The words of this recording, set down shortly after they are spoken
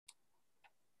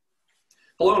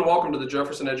Hello and welcome to the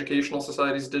Jefferson Educational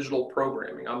Society's digital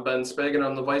programming. I'm Ben Spagan.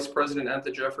 I'm the Vice President at the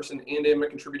Jefferson and am a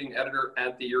contributing editor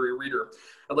at the Erie Reader.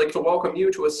 I'd like to welcome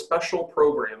you to a special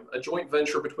program, a joint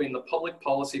venture between the Public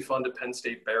Policy Fund at Penn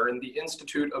State Behrend, the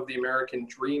Institute of the American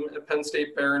Dream at Penn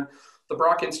State Behrend, the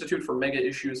Brock Institute for Mega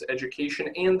Issues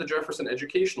Education, and the Jefferson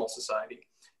Educational Society.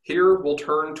 Here, we'll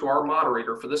turn to our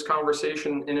moderator for this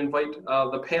conversation and invite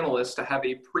the panelists to have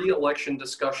a pre-election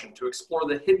discussion to explore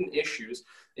the hidden issues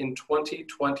in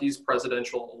 2020's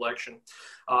presidential election.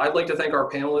 I'd like to thank our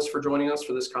panelists for joining us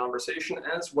for this conversation,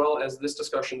 as well as this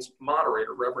discussion's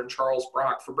moderator, Reverend Charles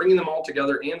Brock, for bringing them all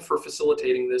together and for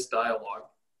facilitating this dialogue.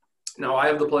 Now, I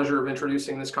have the pleasure of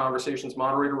introducing this conversation's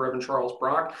moderator, Reverend Charles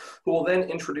Brock, who will then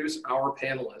introduce our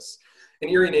panelists. An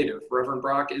Erie native, Reverend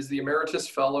Brock is the Emeritus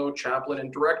Fellow, Chaplain,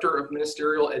 and Director of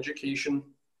Ministerial Education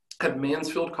at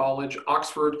Mansfield College,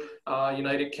 Oxford,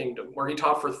 United Kingdom, where he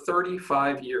taught for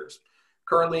 35 years.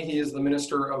 Currently, he is the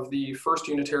minister of the First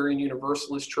Unitarian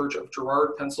Universalist Church of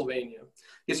Girard, Pennsylvania.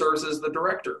 He serves as the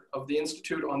director of the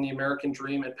Institute on the American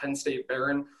Dream at Penn State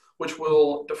Behrend, which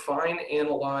will define,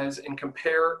 analyze, and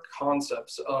compare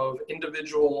concepts of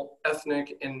individual,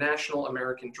 ethnic, and national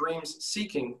American dreams,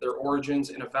 seeking their origins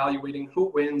and evaluating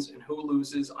who wins and who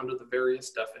loses under the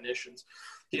various definitions.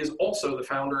 He is also the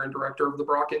founder and director of the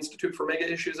Brock Institute for Mega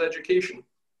Issues Education,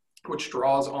 which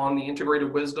draws on the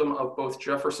integrated wisdom of both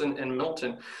Jefferson and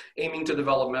Milton, aiming to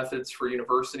develop methods for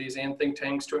universities and think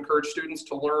tanks to encourage students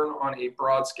to learn on a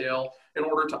broad scale in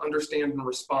order to understand and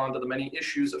respond to the many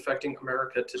issues affecting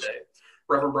America today.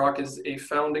 Reverend Brock is a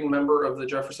founding member of the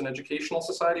Jefferson Educational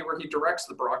Society, where he directs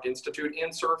the Brock Institute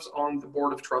and serves on the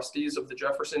Board of Trustees of the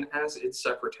Jefferson as its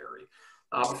secretary.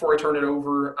 Before I turn it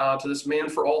over to this man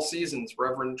for all seasons,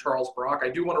 Reverend Charles Brock, I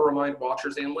do want to remind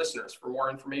watchers and listeners, for more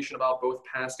information about both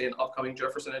past and upcoming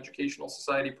Jefferson Educational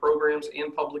Society programs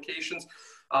and publications,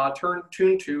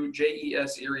 tune to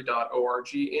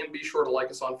jeserie.org and be sure to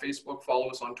like us on Facebook, follow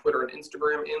us on Twitter and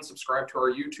Instagram, and subscribe to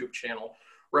our YouTube channel.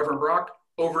 Reverend Brock,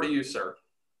 over to you, sir.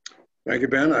 Thank you,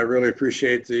 Ben. I really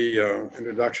appreciate the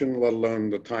introduction, let alone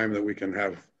the time that we can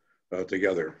have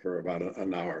together for about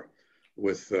an hour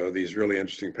with these really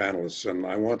interesting panelists. And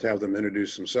I want to have them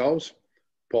introduce themselves.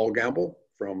 Paul Gambill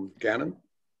from Gannon.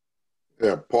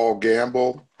 Yeah, Paul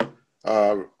Gambill.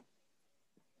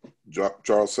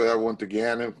 Charles said I went to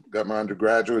Gannon, got my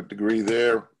undergraduate degree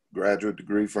there, graduate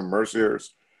degree from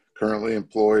Mercyhurst, currently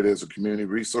employed as a community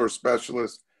resource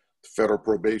specialist, the Federal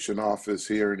Probation Office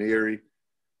here in Erie.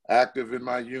 Active in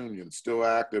my union, still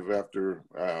active after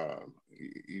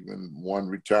even one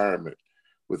retirement.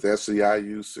 With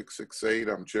SEIU 668,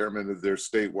 I'm chairman of their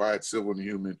statewide Civil and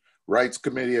Human Rights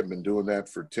Committee. I've been doing that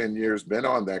for 10 years, been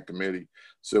on that committee,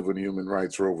 Civil and Human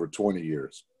Rights, for over 20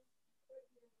 years.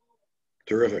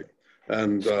 Terrific.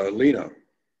 And Lena.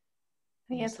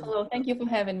 Yes, hello. Thank you for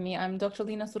having me. I'm Dr.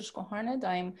 Lena Harned-Surzhko.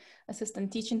 I'm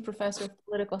assistant teaching professor of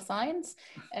political science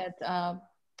at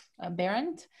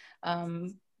Behrend.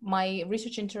 My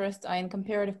research interests are in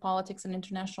comparative politics and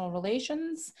international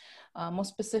relations, more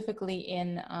specifically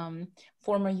in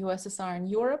former USSR and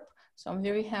Europe. So I'm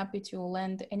very happy to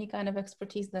lend any kind of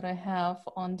expertise that I have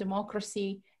on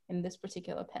democracy in this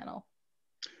particular panel.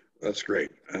 That's great.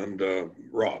 And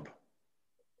Rob.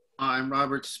 I'm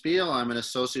Robert Speel. I'm an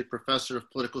associate professor of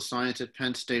political science at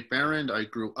Penn State Behrend. I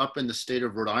grew up in the state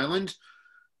of Rhode Island,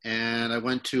 and I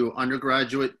went to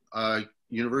undergraduate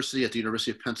university at the University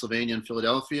of Pennsylvania in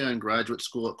Philadelphia and graduate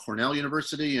school at Cornell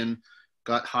University, and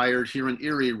got hired here in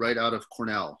Erie right out of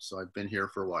Cornell. So I've been here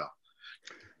for a while.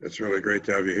 It's really great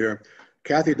to have you here.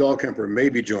 Kathy Dahlkemper may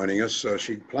be joining us.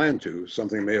 She planned to.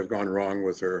 Something may have gone wrong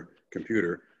with her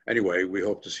computer. Anyway, we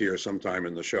hope to see her sometime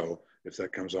in the show if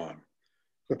that comes on.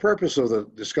 The purpose of the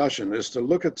discussion is to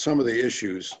look at some of the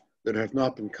issues that have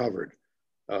not been covered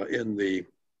in the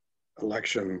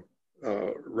election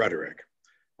rhetoric.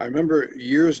 I remember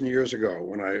years and years ago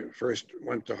when I first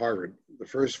went to Harvard, the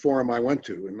first forum I went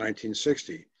to in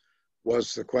 1960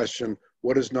 was the question,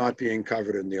 what is not being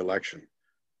covered in the election?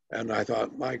 And I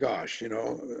thought, my gosh, you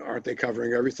know, aren't they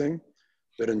covering everything?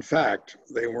 That in fact,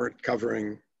 they weren't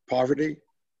covering poverty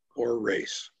or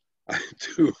race.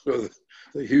 Two of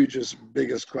the hugest,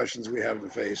 biggest questions we have to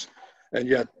face. And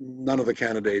yet none of the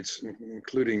candidates,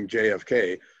 including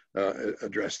JFK,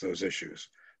 addressed those issues.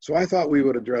 So I thought we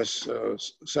would address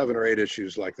 7 or 8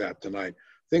 issues like that tonight,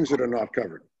 things that are not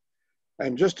covered.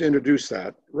 And just to introduce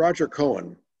that, Roger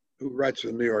Cohen, who writes for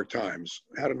the New York Times,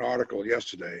 had an article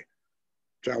yesterday,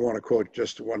 which I want to quote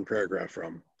just one paragraph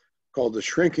from, called The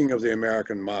Shrinking of the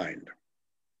American Mind.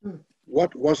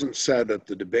 What wasn't said at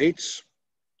the debates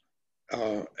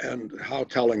and how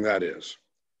telling that is.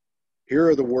 Here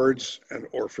are the words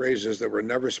or phrases that were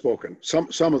never spoken.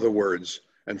 Some of the words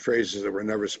and phrases that were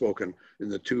never spoken in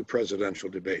the two presidential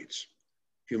debates: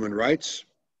 human rights,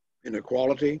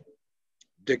 inequality,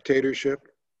 dictatorship,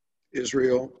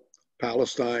 Israel,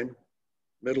 Palestine,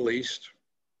 Middle East,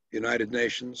 United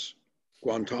Nations,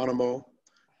 Guantanamo,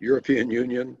 European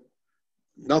Union,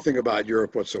 nothing about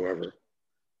Europe whatsoever,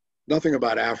 nothing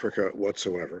about Africa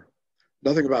whatsoever,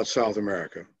 nothing about South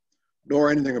America, nor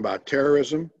anything about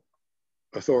terrorism,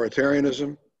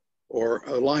 authoritarianism, or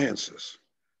alliances.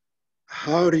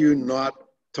 How do you not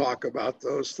talk about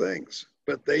those things?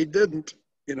 But they didn't,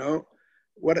 you know.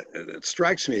 What it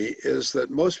strikes me is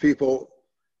that most people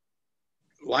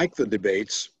like the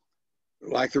debates,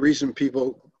 like the reason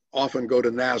people often go to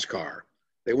NASCAR.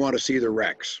 They want to see the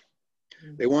wrecks.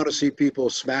 They want to see people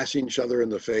smashing each other in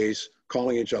the face,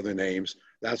 calling each other names.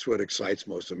 That's what excites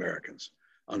most Americans,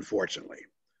 unfortunately.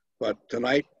 But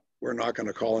tonight, we're not going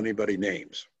to call anybody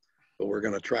names, but we're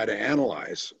going to try to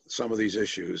analyze some of these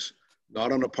issues,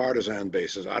 not on a partisan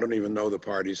basis. I don't even know the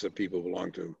parties that people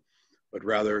belong to, but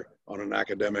rather on an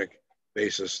academic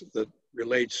basis that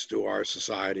relates to our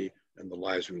society and the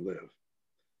lives we live.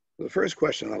 The first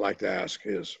question I'd like to ask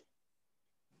is,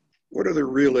 what are the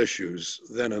real issues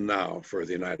then and now for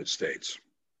the United States?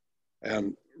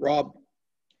 And Rob,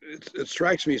 it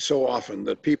strikes me so often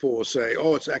that people will say,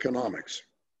 oh, it's economics.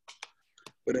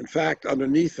 But in fact,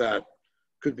 underneath that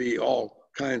could be all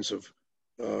kinds of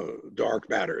dark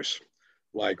matters,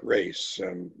 like race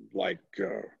and like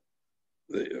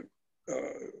the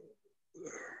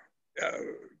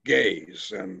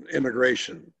gays and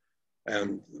immigration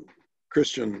and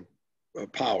Christian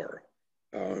power,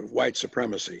 white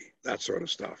supremacy, that sort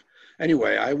of stuff.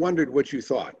 Anyway, I wondered what you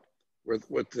thought,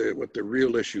 what the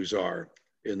real issues are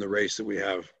in the race that we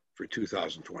have for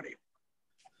 2020.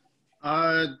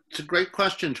 It's a great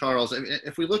question, Charles.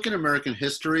 If we look at American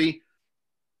history,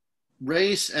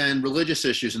 race and religious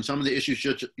issues and some of the issues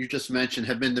you just mentioned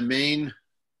have been the main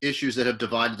issues that have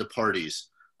divided the parties.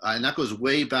 And that goes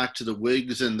way back to the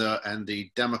Whigs and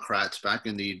the Democrats back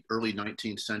in the early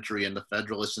 19th century, and the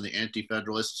Federalists and the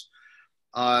Anti-Federalists.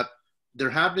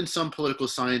 There have been some political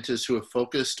scientists who have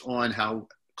focused on how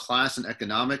class and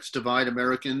economics divide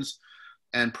Americans.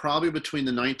 And probably between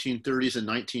the 1930s and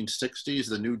 1960s,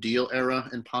 the New Deal era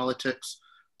in politics,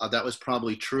 that was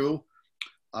probably true.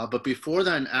 But before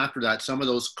that and after that, some of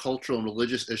those cultural and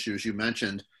religious issues you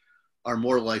mentioned are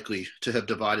more likely to have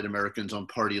divided Americans on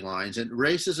party lines. And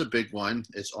race is a big one.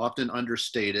 It's often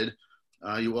understated.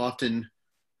 You often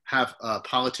have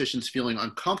politicians feeling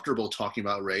uncomfortable talking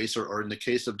about race, or in the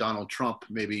case of Donald Trump,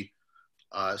 maybe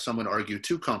some would argue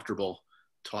too comfortable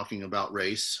talking about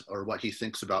race or what he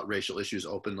thinks about racial issues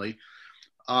openly.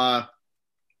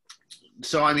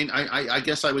 So, I mean, I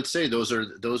guess I would say those are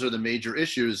the major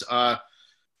issues.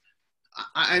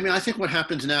 I mean, I think what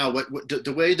happens now,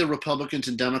 the way the Republicans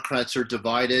and Democrats are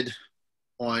divided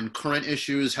on current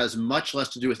issues has much less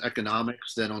to do with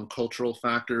economics than on cultural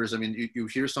factors. I mean, you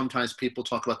hear sometimes people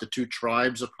talk about the two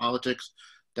tribes of politics,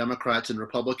 Democrats and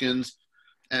Republicans.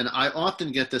 And I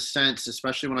often get the sense,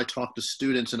 especially when I talk to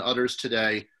students and others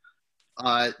today,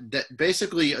 that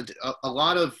basically a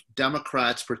lot of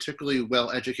Democrats, particularly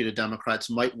well-educated Democrats,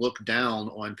 might look down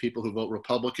on people who vote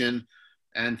Republican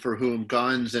and for whom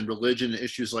guns and religion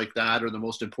issues like that are the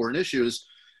most important issues.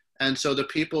 And so the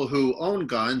people who own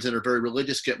guns and are very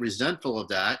religious get resentful of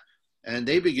that, and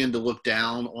they begin to look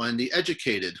down on the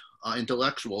educated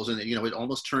intellectuals. And, you know, it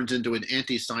almost turns into an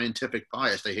anti-scientific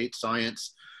bias. They hate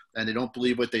science, and they don't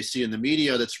believe what they see in the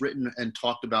media that's written and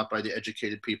talked about by the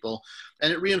educated people,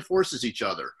 and it reinforces each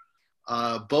other.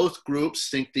 Both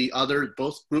groups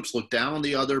look down on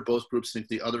the other, both groups think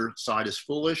the other side is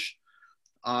foolish,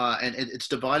 and it's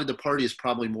divided the parties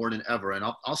probably more than ever. And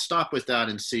I'll stop with that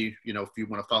and see, you know, if you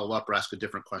want to follow up or ask a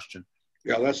different question.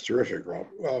 Yeah, that's terrific, Rob.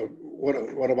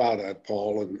 What about that,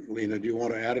 Paul and Lena? Do you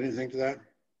want to add anything to that?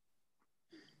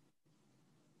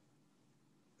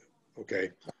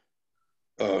 Okay.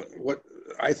 What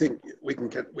I think we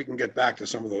can get back to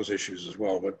some of those issues as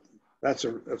well, but that's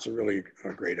a really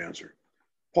great answer.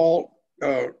 Paul,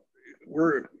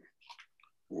 we're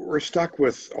stuck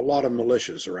with a lot of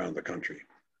militias around the country,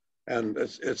 and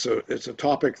it's a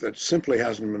topic that simply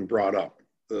hasn't been brought up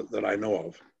that I know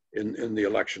of in the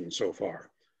election so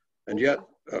far, and yet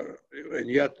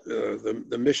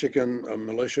the Michigan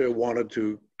militia wanted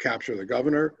to capture the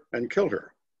governor and kill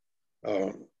her.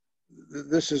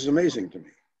 This is amazing to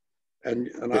me. And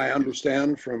I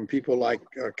understand from people like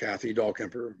Kathy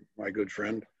Dahlkemper, my good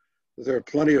friend, that there are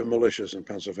plenty of militias in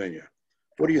Pennsylvania.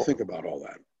 What do you think about all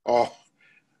that? Oh,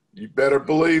 you better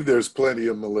believe there's plenty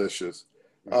of militias.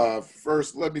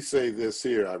 First, let me say this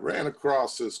here. I ran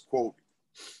across this quote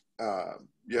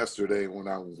yesterday when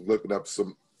I was looking up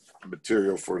some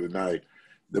material for tonight.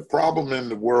 The problem in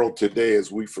the world today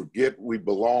is we forget we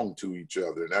belong to each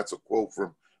other. And that's a quote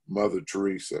from Mother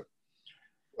Teresa.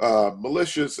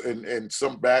 Militias and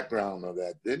some background of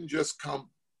that didn't just come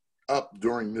up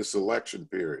during this election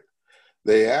period.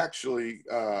 They actually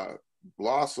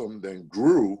blossomed and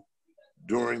grew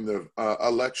during the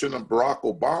election of Barack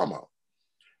Obama,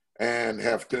 and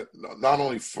have not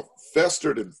only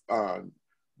festered and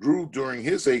grew during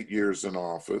his 8 years in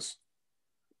office,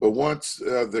 but once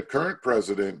the current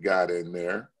president got in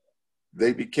there,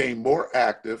 they became more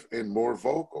active and more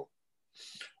vocal.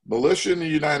 Militia in the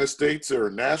United States, there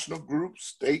are national groups,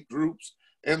 state groups,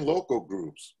 and local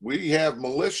groups. We have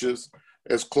militias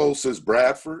as close as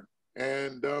Bradford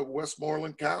and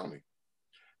Westmoreland County.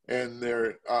 And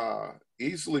they're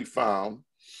easily found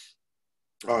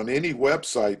on any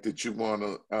website that you want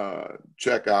to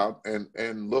check out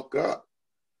and look up.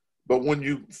 But when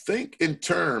you think in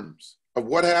terms of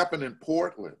what happened in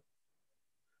Portland,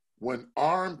 when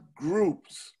armed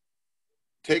groups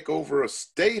take over a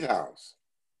state house,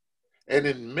 and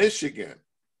in Michigan,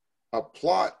 a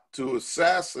plot to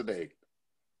assassinate,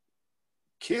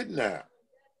 kidnap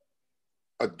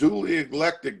a duly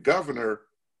elected governor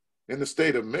in the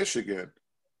state of Michigan,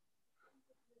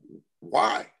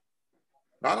 why?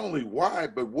 Not only why,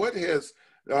 but what has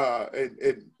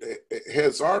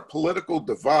has our political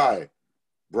divide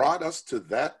brought us to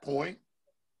that point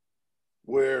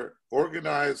where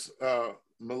organized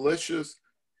militias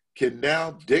can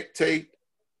now dictate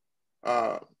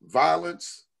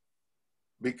violence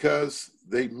because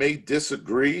they may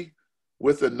disagree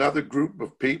with another group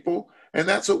of people? And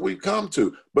that's what we come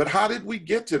to. But how did we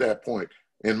get to that point?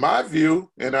 In my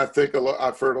view, and I think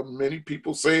I've heard many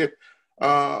people say it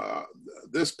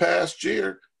this past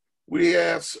year, we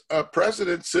have a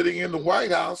president sitting in the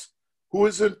White House who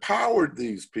has empowered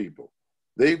these people.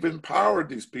 They've empowered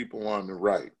these people on the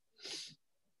right.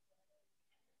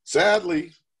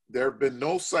 Sadly, there have been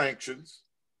no sanctions.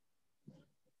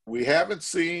 We haven't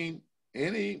seen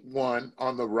anyone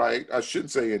on the right, I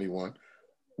shouldn't say anyone,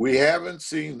 we haven't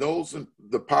seen those in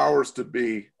the powers to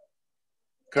be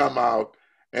come out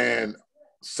and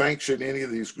sanction any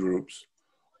of these groups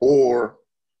or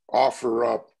offer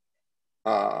up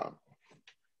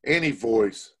any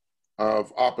voice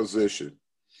of opposition.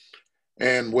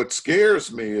 And what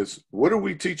scares me is, what are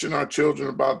we teaching our children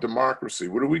about democracy?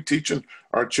 What are we teaching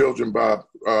our children about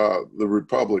the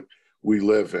republic we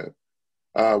live in?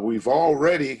 We've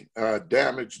already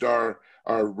damaged our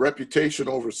reputation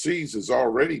overseas is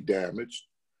already damaged.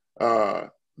 No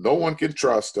one can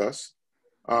trust us.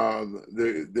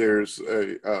 There's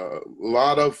a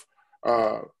lot of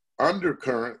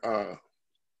undercurrent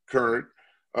current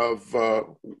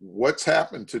of what's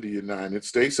happened to the United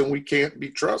States, and we can't be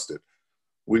trusted.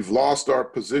 We've lost our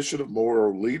position of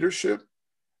moral leadership,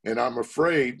 and I'm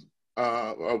afraid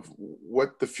of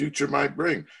what the future might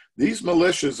bring. These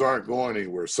militias aren't going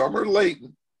anywhere. Some are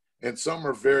latent, and some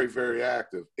are very, very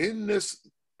active. In this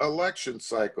election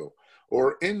cycle,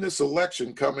 or in this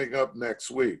election coming up next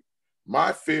week,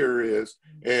 my fear is,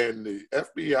 and the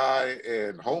FBI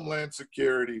and Homeland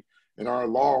Security and our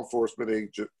law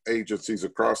enforcement agencies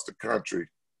across the country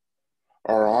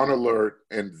are on alert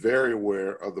and very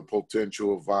aware of the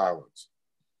potential of violence.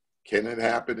 Can it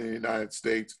happen in the United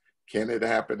States? Can it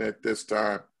happen at this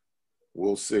time?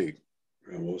 We'll see.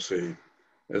 We'll see.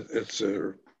 It's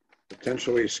a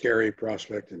potentially scary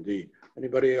prospect indeed.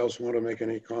 Anybody else want to make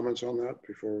any comments on that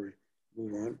before we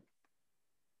move on?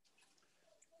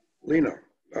 Lena,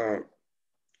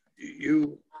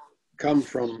 you come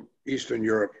from Eastern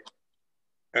Europe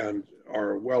and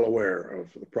are well aware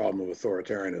of the problem of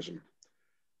authoritarianism.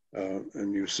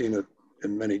 And you've seen it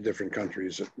in many different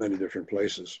countries at many different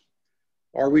places.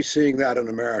 Are we seeing that in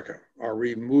America? Are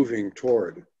we moving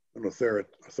toward an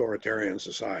authoritarian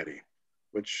society?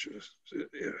 Which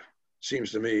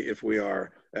seems to me, if we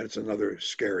are, that's another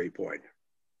scary point.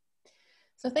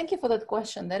 So thank you for that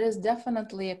question. That is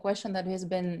definitely a question that has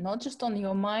been not just on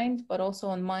your mind, but also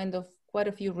on mind of quite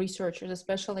a few researchers,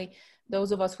 especially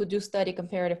those of us who do study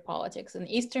comparative politics in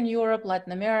Eastern Europe,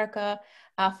 Latin America,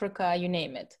 Africa, you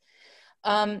name it.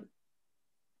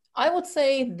 I would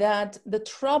say that the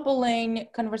troubling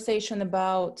conversation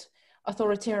about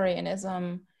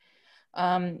authoritarianism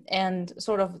and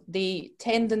sort of the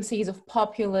tendencies of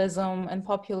populism and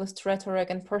populist rhetoric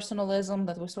and personalism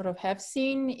that we sort of have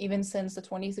seen even since the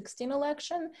 2016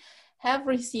 election have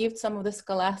received some of the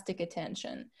scholastic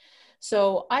attention.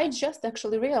 So I just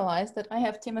actually realized that I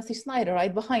have Timothy Snyder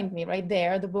right behind me, right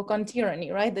there, the book on tyranny,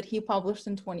 right, that he published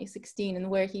in 2016, and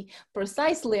where he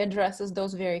precisely addresses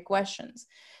those very questions.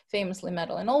 Famously,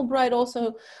 Madeleine Albright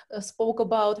also spoke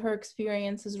about her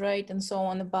experiences, right, and so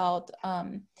on, about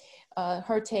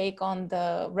her take on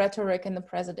the rhetoric in the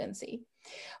presidency.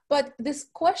 But this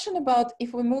question about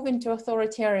if we move into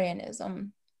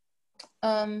authoritarianism,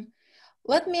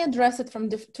 let me address it from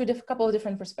a couple of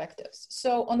different perspectives.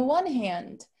 So on one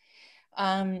hand,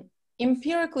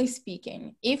 empirically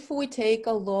speaking, if we take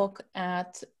a look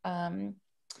at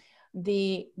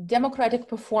the democratic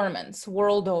performance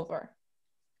world over,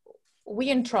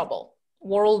 we're in trouble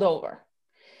world over.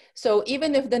 So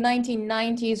even if the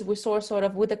 1990s, we saw sort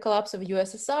of with the collapse of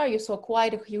USSR, you saw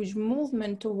quite a huge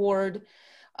movement toward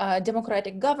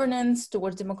democratic governance,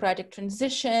 towards democratic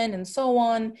transition and so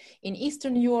on in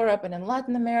Eastern Europe and in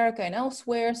Latin America and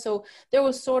elsewhere. So there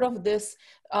was sort of this,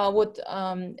 what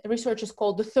researchers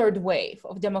call the third wave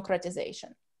of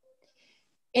democratization.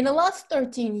 In the last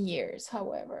 13 years,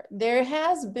 however, there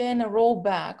has been a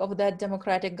rollback of that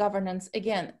democratic governance,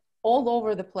 again, all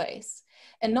over the place.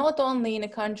 And not only in the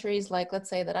countries like, let's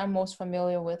say, that I'm most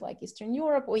familiar with, like Eastern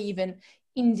Europe, or even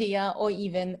India, or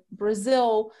even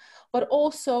Brazil, but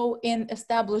also in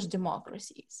established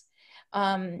democracies.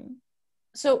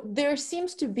 So there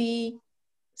seems to be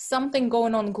something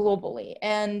going on globally.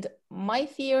 And my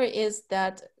fear is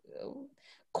that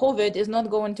COVID is not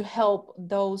going to help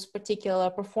those particular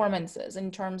performances in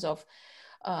terms of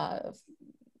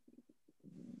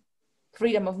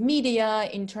freedom of media,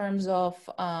 in terms of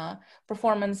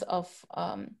performance of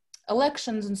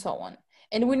elections and so on.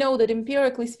 And we know that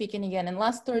empirically speaking, again, in the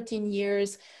last 13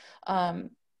 years,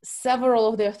 several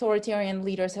of the authoritarian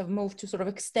leaders have moved to sort of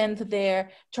extend their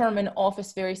term in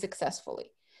office very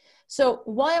successfully. So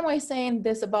why am I saying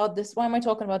this about this? Why am I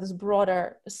talking about this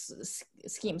broader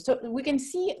scheme? So we can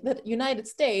see that United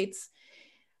States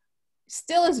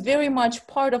still is very much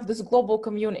part of this global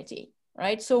community,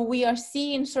 right? So we are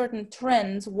seeing certain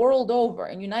trends world over,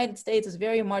 and United States is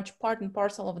very much part and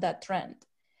parcel of that trend.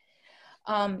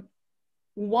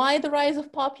 Why the rise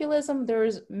of populism?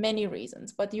 There's many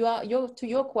reasons, but to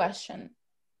your question,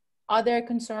 are there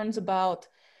concerns about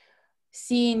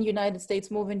seeing United States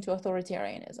move into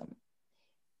authoritarianism?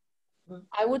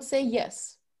 I would say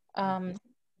yes.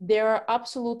 There are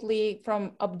absolutely,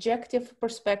 from objective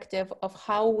perspective of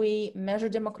how we measure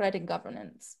democratic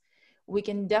governance, we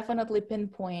can definitely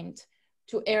pinpoint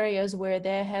to areas where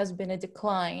there has been a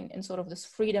decline in sort of this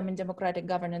freedom and democratic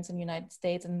governance in the United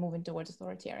States and moving towards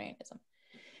authoritarianism.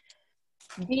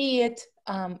 Be it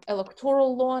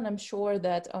electoral law, and I'm sure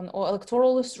that or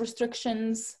electoral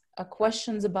restrictions,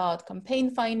 questions about campaign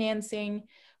financing,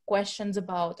 questions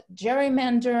about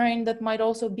gerrymandering that might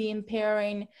also be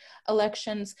impairing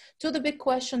elections, to the big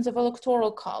questions of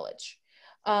electoral college,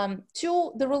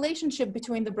 to the relationship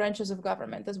between the branches of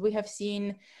government, as we have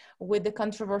seen with the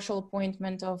controversial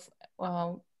appointment of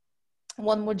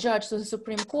one more judge to the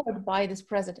Supreme Court by this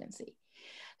presidency.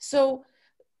 So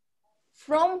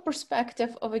from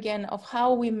perspective of, again, of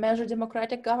how we measure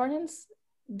democratic governance,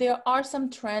 there are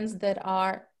some trends that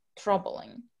are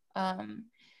troubling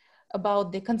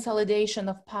about the consolidation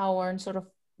of power and sort of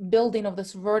building of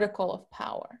this vertical of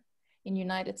power in the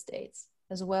United States,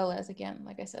 as well as, again,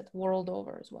 like I said, world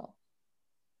over as well.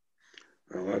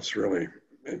 Well, that's really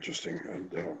interesting.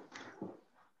 And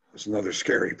it's another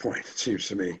scary point, it seems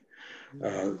to me.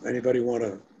 Anybody want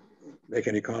to make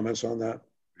any comments on that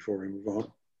before we move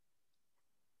on?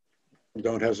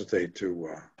 Don't hesitate to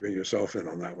bring yourself in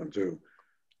on that one too.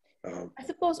 I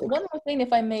suppose one more thing,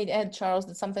 if I may add, Charles,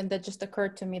 that's something that just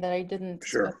occurred to me that I didn't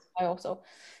specify also,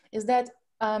 is that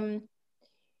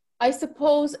I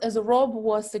suppose, as Rob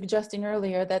was suggesting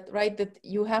earlier, that, right, that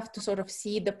you have to sort of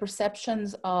see the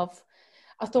perceptions of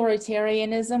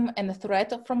authoritarianism and the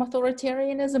threat from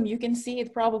authoritarianism. You can see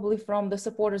it probably from the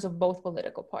supporters of both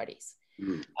political parties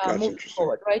moving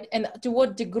forward, right? And to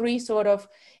what degree sort of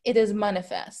it is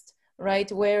manifest,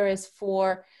 right? Whereas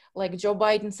for, like Joe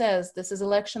Biden says, this is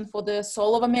election for the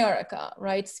soul of America,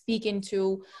 right? Speaking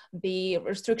to the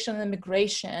restriction on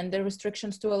immigration, the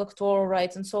restrictions to electoral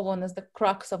rights and so on as the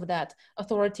crux of that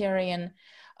authoritarian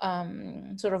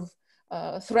sort of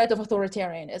threat of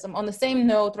authoritarianism. On the same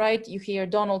note, right, you hear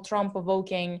Donald Trump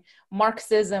evoking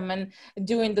Marxism and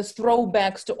doing this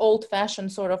throwbacks to old-fashioned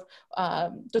sort of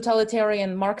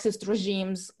totalitarian Marxist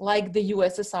regimes like the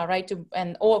USSR, right,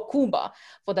 or Cuba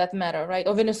for that matter, right,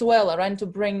 or Venezuela, right, to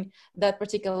bring that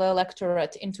particular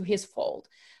electorate into his fold.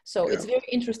 So it's very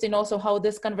interesting also how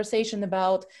this conversation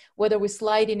about whether we're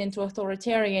sliding into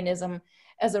authoritarianism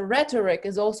as a rhetoric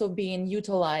is also being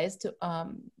utilized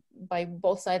by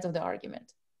both sides of the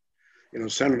argument. You know,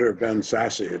 Senator Ben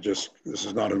Sasse, this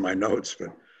is not in my notes, but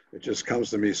it just comes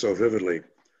to me so vividly.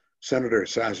 Senator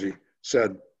Sasse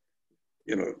said,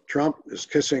 you know, Trump is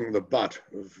kissing the butt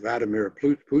of Vladimir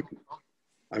Putin.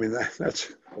 I mean,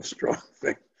 that's a strong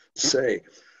thing to say.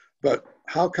 But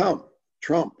how come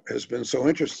Trump has been so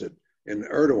interested in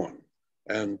Erdogan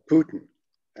and Putin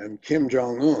and Kim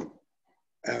Jong-un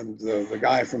and the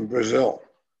guy from Brazil,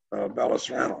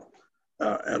 Bolsonaro,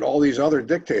 and all these other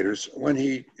dictators when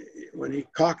he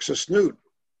cocks a snoot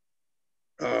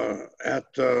at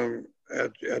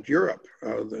Europe,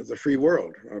 the free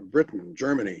world, Britain,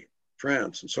 Germany,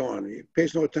 France, and so on? He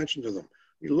pays no attention to them.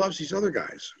 He loves these other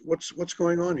guys. What's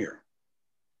going on here?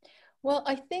 Well,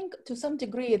 I think to some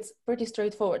degree it's pretty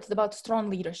straightforward. It's about strong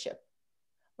leadership,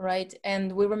 right?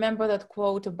 And we remember that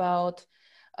quote about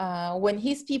when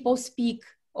his people speak,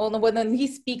 or when he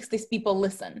speaks, these people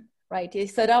listen, right? They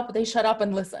shut up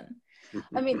and listen.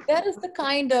 I mean, that is the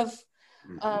kind of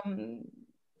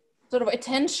sort of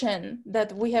attention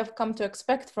that we have come to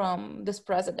expect from this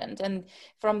president. And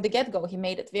from the get-go, he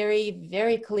made it very,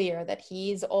 very clear that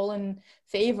he's all in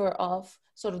favor of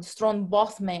sort of the strong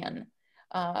boss man.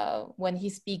 When he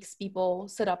speaks, people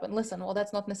sit up and listen. Well,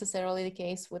 that's not necessarily the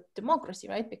case with democracy,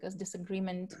 right? Because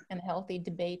disagreement and healthy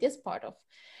debate is part of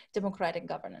democratic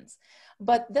governance.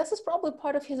 But this is probably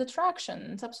part of his attraction.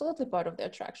 It's absolutely part of the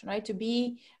attraction, right? To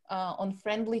be on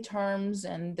friendly terms.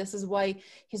 And this is why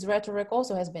his rhetoric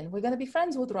also has been, we're going to be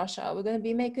friends with Russia. We're going to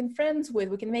be making friends with,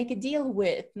 we can make a deal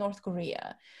with North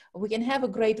Korea. We can have a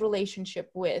great relationship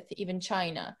with even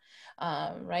China,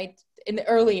 right? In the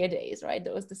earlier days, right?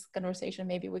 There was this conversation,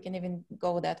 maybe we can even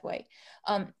go that way.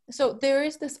 So there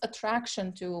is this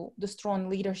attraction to the strong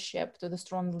leadership, to the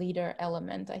strong leader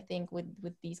element, I think, with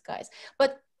these guys.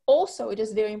 But also, it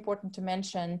is very important to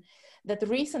mention that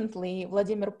recently,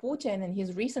 Vladimir Putin, in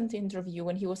his recent interview,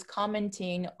 when he was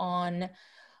commenting on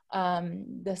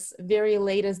this very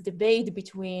latest debate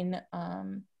between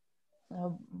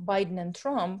Biden and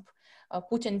Trump,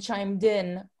 Putin chimed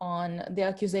in on the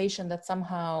accusation that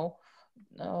somehow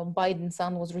Biden's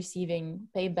son was receiving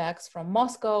paybacks from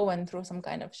Moscow and through some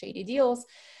kind of shady deals.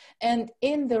 And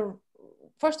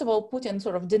first of all, Putin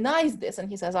sort of denies this and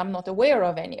he says, I'm not aware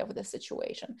of any of this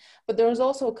situation. But there is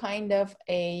also kind of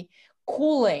a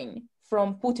cooling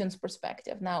from Putin's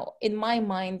perspective. Now, in my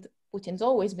mind, Putin's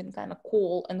always been kind of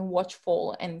cool and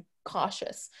watchful and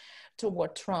cautious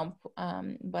toward Trump.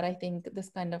 But I think this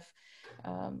kind of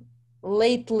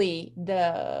lately,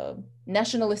 the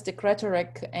nationalistic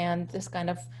rhetoric and this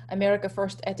kind of America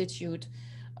First attitude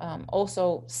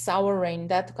also souring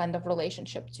that kind of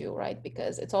relationship too, right?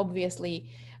 Because it's obviously,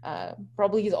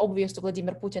 probably is obvious to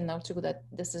Vladimir Putin now too, that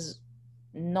this is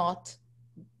not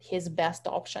his best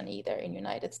option either in the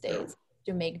United States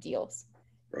to make deals.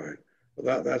 Right.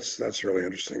 Well, that's really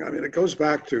interesting. I mean, it goes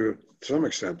back to some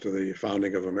extent to the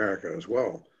founding of America as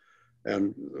well.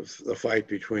 And the fight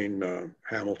between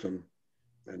Hamilton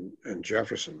and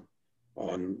Jefferson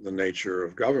on the nature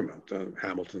of government.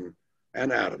 Hamilton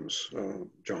and Adams,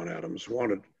 John Adams,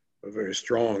 wanted a very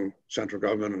strong central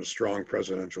government and a strong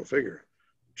presidential figure.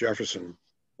 Jefferson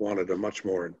wanted a much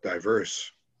more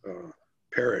diverse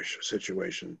parish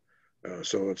situation.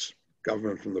 So it's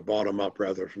government from the bottom up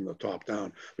rather from the top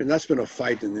down. I mean, that's been a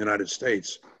fight in the United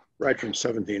States right from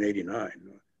 1789,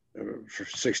 for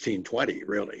 1620,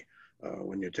 really.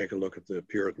 When you take a look at the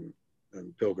Puritan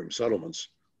and Pilgrim settlements,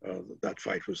 that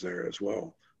fight was there as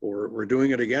well. We're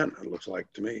doing it again, it looks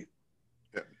like to me.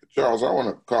 Yeah. Charles, I want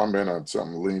to comment on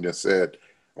something Lena said.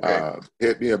 Okay.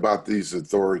 Hit me about these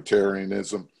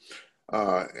authoritarianism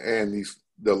and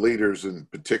the leaders in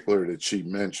particular that she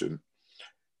mentioned.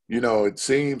 You know, it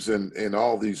seems in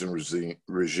all these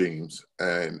regimes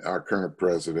and our current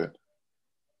president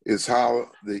is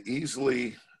how they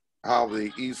easily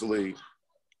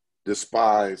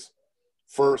despise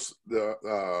first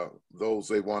those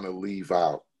they want to leave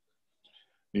out.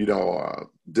 You know,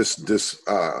 this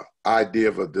idea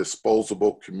of a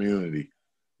disposable community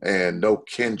and no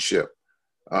kinship.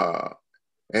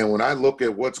 And when I look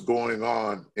at what's going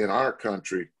on in our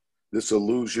country, this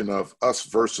illusion of us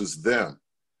versus them.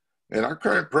 And our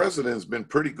current president has been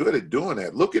pretty good at doing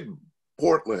that. Look at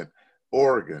Portland,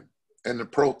 Oregon, and the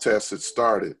protests that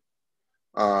started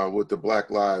with the Black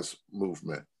Lives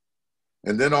Movement.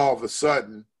 And then all of a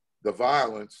sudden, the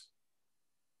violence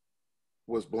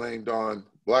was blamed on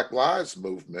Black Lives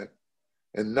Movement,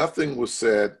 and nothing was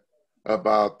said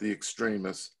about the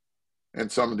extremists and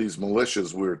some of these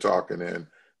militias we were talking in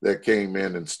that came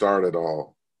in and started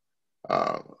all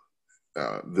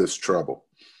this trouble.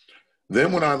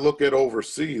 Then when I look at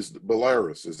overseas,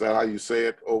 Belarus, is that how you say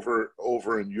it,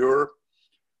 over in Europe?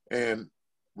 And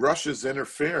Russia's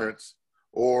interference,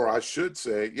 or I should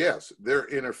say, yes, their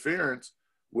interference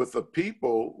with the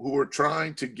people who are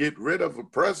trying to get rid of a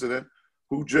president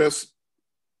who just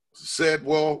said,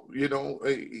 well, you know,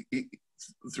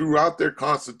 throughout their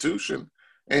constitution,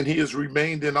 and he has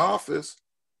remained in office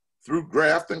through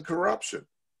graft and corruption.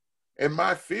 And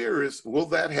my fear is, will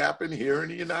that happen here in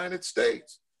the United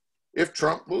States if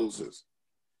Trump loses?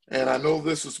 And I know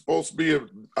this is supposed to be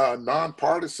a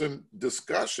nonpartisan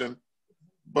discussion,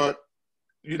 but,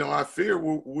 you know, I fear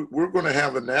we're going to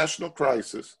have a national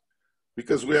crisis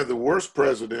because we have the worst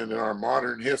president in our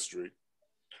modern history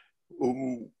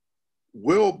who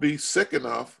will be sick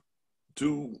enough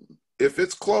to, if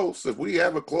it's close, if we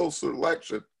have a close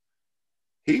election,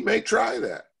 he may try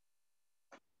that.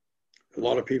 A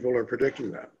lot of people are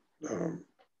predicting that.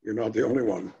 You're not the only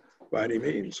one by any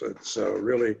means. It's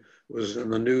really was in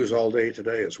the news all day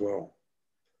today as well.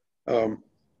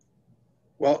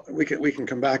 Well, we can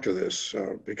come back to this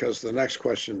because the next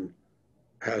question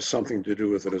has something to do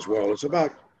with it as well. It's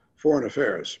about foreign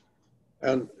affairs.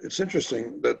 And it's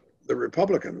interesting that the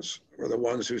Republicans were the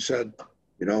ones who said,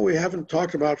 you know, we haven't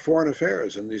talked about foreign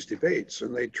affairs in these debates.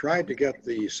 And they tried to get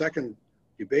the second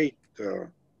debate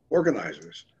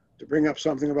organizers to bring up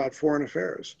something about foreign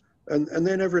affairs. And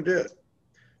they never did.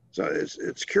 So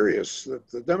it's curious that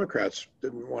the Democrats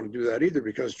didn't want to do that either,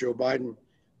 because Joe Biden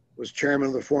was chairman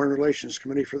of the Foreign Relations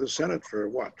Committee for the Senate for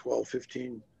what, 12,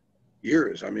 15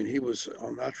 years. I mean, he was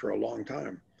on that for a long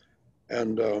time.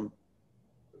 And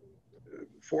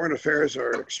foreign affairs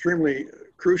are extremely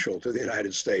crucial to the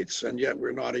United States, and yet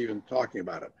we're not even talking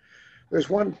about it. There's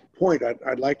one point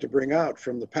I'd like to bring out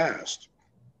from the past,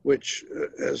 which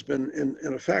has been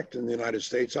in effect in the United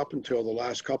States up until the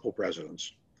last couple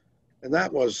presidents. And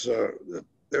that was that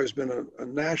there's been a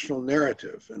national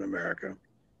narrative in America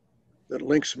that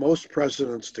links most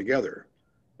presidents together,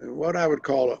 and what I would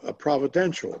call a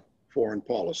providential foreign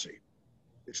policy.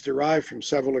 It's derived from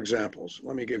several examples.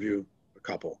 Let me give you a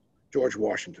couple. George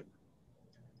Washington.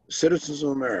 The citizens of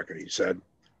America, he said,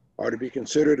 are to be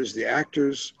considered as the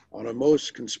actors on a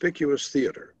most conspicuous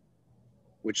theater,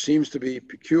 which seems to be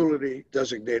peculiarly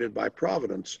designated by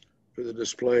Providence for the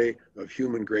display of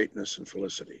human greatness and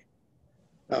felicity.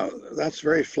 Now, that's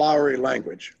very flowery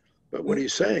language, but what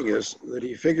he's saying is that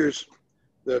he figures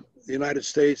that the United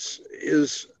States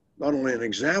is not only an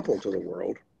example to the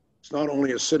world, it's not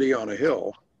only a city on a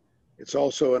hill, it's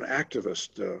also an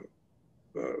activist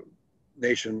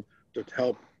nation to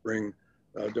help bring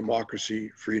democracy,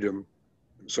 freedom,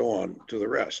 and so on to the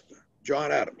rest.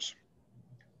 John Adams.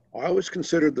 I always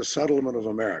considered the settlement of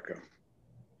America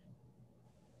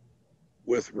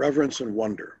with reverence and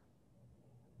wonder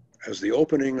as the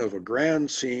opening of a grand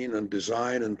scene and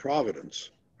design and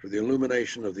providence for the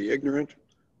illumination of the ignorant,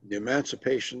 the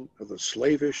emancipation of the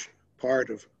slavish part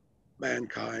of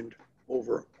mankind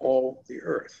over all the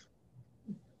earth.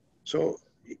 So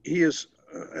he is,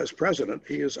 as president,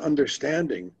 he is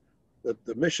understanding that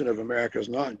the mission of America is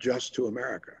not just to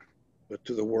America, but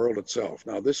to the world itself.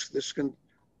 Now, this can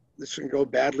go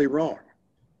badly wrong,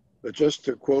 but just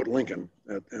to quote Lincoln,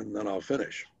 and then I'll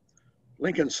finish.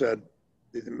 Lincoln said,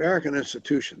 the American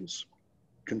institutions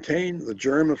contain the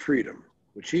germ of freedom,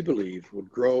 which he believed would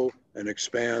grow and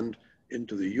expand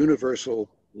into the universal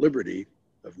liberty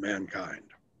of mankind.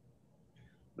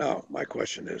 Now, my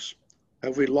question is,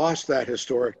 have we lost that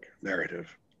historic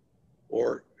narrative,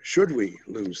 or should we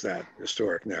lose that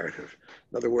historic narrative?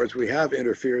 In other words, we have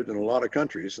interfered in a lot of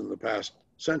countries in the past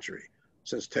century,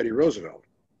 since Teddy Roosevelt.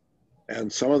 And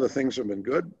some of the things have been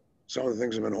good, some of the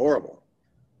things have been horrible.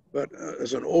 But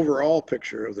as an overall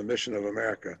picture of the mission of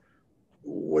America,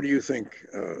 what do you think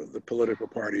the political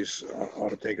parties ought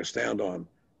to take a stand on?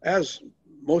 As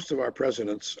most of our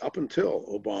presidents, up until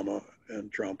Obama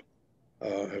and Trump,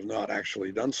 have not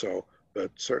actually done so, but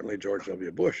certainly George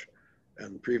W. Bush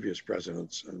and previous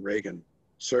presidents and Reagan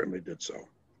certainly did so.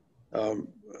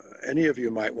 Any of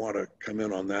you might want to come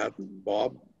in on that.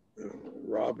 Bob,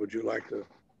 Rob, would you like to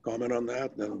comment on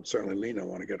that? And then certainly Lena, I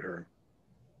want to get her.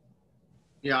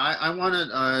 Yeah, I want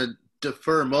to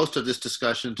defer most of this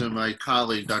discussion to my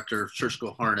colleague, Dr.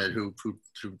 Surzhko Harned, who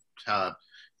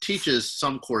teaches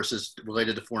some courses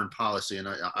related to foreign policy, and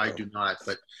I do not,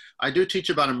 but I do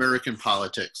teach about American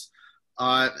politics.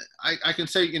 I can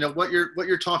say, you know, what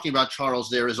you're talking about, Charles,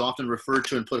 there is often referred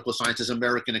to in political science as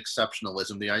American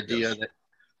exceptionalism, the idea yes. that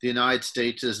the United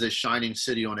States is this shining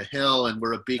city on a hill and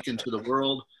we're a beacon to the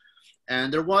world.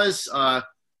 And there was,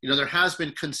 you know, there has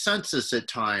been consensus at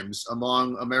times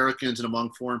among Americans and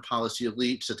among foreign policy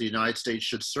elites that the United States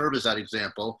should serve as that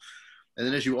example. And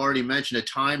then, as you already mentioned, at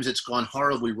times it's gone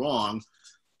horribly wrong,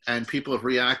 and people have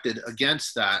reacted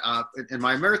against that. In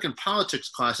my American politics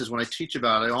classes, when I teach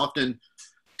about it, I often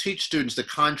teach students the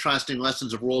contrasting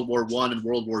lessons of World War I and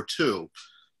World War II.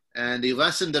 And the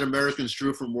lesson that Americans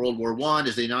drew from World War I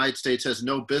is the United States has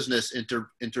no business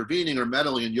intervening or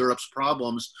meddling in Europe's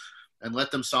problems and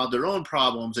let them solve their own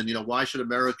problems. And, why should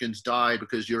Americans die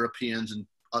because Europeans and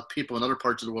people in other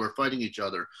parts of the world are fighting each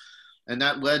other? And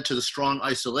that led to the strong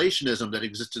isolationism that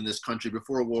existed in this country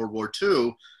before World War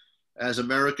II, as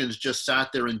Americans just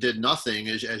sat there and did nothing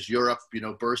as Europe,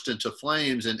 burst into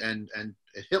flames and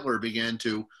Hitler began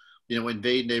to,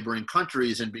 invade neighboring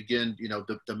countries and begin,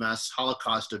 the mass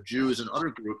Holocaust of Jews and other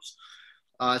groups.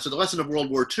 So the lesson of World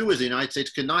War II is the United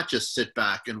States cannot just sit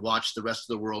back and watch the rest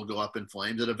of the world go up in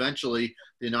flames. That eventually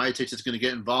the United States is going to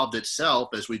get involved itself,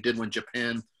 as we did when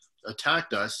Japan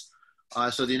attacked us.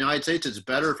 So the United States, it's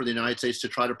better for the United States to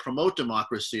try to promote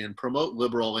democracy and promote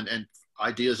liberal and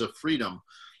ideas of freedom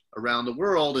around the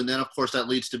world. And then, of course, that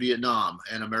leads to Vietnam.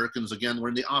 And Americans, again,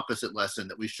 learn the opposite lesson,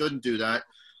 that we shouldn't do that.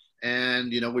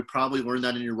 And, we probably learned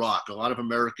that in Iraq. A lot of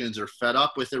Americans are fed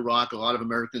up with Iraq. A lot of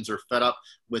Americans are fed up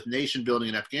with nation building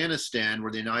in Afghanistan,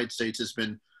 where the United States has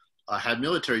been, had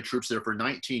military troops there for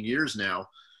 19 years now.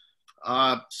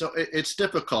 So it's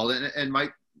difficult. And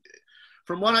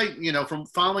from what from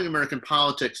following American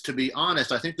politics, to be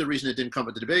honest, I think the reason it didn't come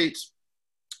at the debates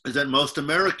is that most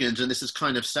Americans, and this is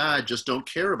kind of sad, just don't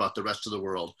care about the rest of the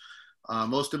world.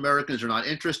 Most Americans are not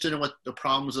interested in what the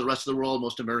problems of the rest of the world.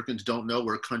 Most Americans don't know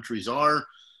where countries are.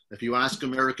 If you ask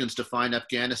Americans to find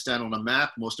Afghanistan on a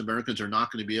map, most Americans are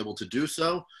not going to be able to do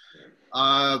so.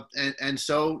 And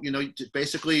so,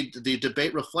 basically the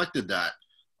debate reflected that.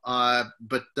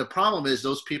 But the problem is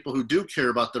those people who do care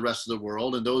about the rest of the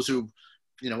world, and those who,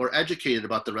 are educated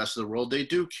about the rest of the world, they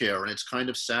do care. And it's kind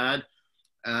of sad.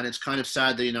 And it's kind of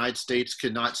sad the United States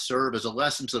cannot serve as a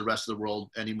lesson to the rest of the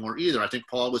world anymore either. I think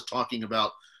Paul was talking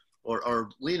about, or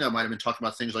Lena might have been talking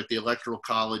about things like the Electoral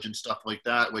College and stuff like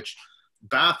that, which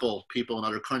baffle people in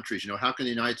other countries. How can the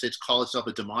United States call itself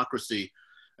a democracy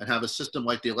and have a system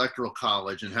like the Electoral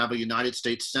College and have a United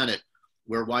States Senate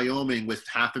where Wyoming with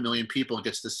 500,000 people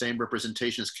gets the same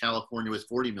representation as California with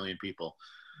 40 million people?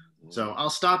 So I'll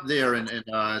stop there,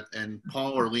 and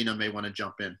Paul or Lena may want to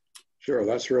jump in. Sure,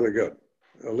 that's really good.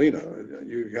 Lena,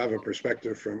 you have a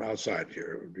perspective from outside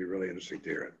here. It would be really interesting to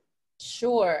hear it.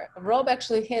 Sure. Rob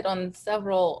actually hit on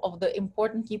several of the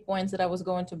important key points that I was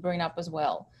going to bring up as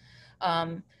well.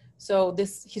 So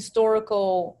this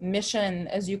historical mission,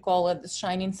 as you call it, the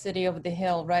shining city of the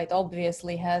hill, right,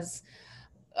 obviously has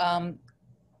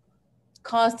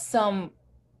caused some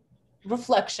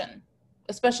reflection,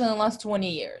 especially in the last 20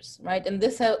 years, right? And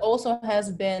this also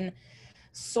has been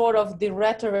sort of the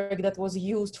rhetoric that was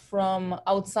used from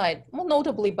outside, more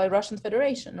notably by Russian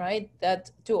Federation, right?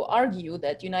 That to argue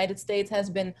that United States has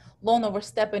been long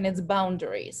overstepping its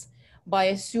boundaries by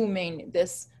assuming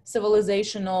this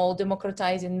civilizational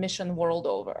democratizing mission world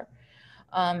over.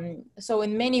 So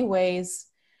in many ways,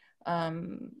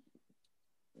 the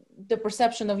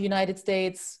perception of United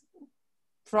States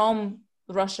from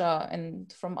Russia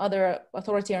and from other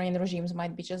authoritarian regimes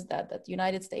might be just that the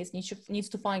United States needs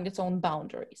to find its own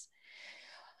boundaries.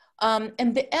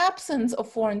 And the absence of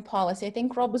foreign policy, I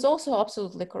think Rob is also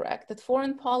absolutely correct, that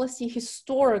foreign policy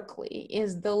historically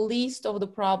is the least of the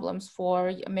problems for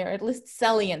at least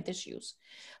salient issues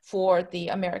for the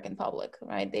American public,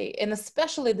 right? And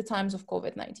especially at the times of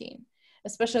COVID-19,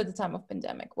 especially at the time of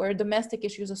pandemic, where domestic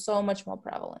issues are so much more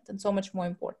prevalent and so much more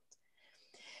important.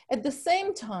 At the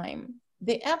same time,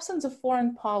 the absence of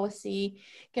foreign policy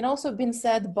can also have been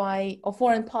said by a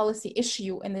foreign policy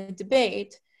issue in the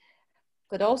debate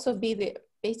could also be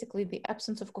basically the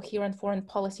absence of coherent foreign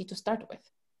policy to start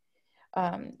with,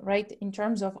 right? In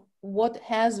terms of what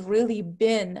has really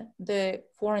been the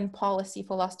foreign policy for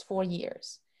the last 4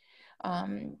 years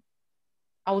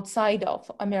outside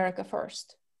of America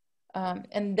first.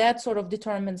 And that sort of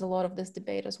determines a lot of this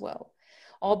debate as well.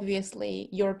 Obviously,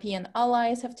 European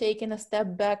allies have taken a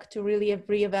step back to really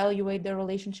reevaluate their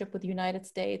relationship with the United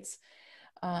States.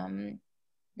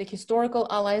 The historical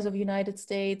allies of the United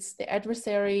States, the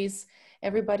adversaries,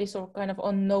 everybody's sort of kind of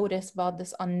on notice about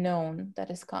this unknown that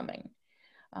is coming.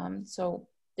 So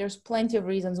there's plenty of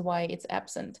reasons why it's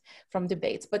absent from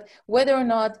debates. But whether or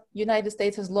not United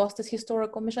States has lost its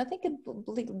historical mission, I think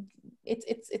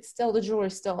it's still, the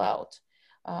jury's still out,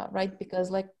 right?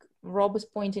 Because like Rob is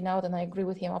pointing out, and I agree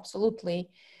with him absolutely,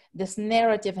 this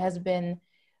narrative has been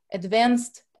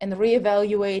advanced and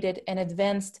reevaluated and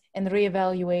advanced and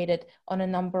reevaluated on a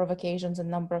number of occasions, a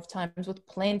number of times, with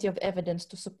plenty of evidence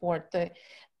to support the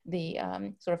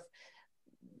sort of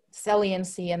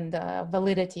saliency and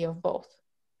validity of both.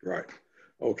 Right.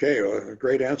 Okay.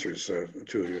 Great answers,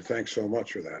 two of you. Thanks so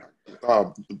much for that.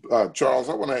 Charles,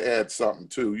 I want to add something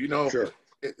too. You know, sure.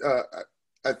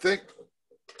 I think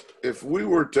if we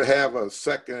were to have a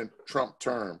second Trump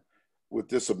term with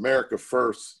this America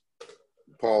First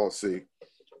policy,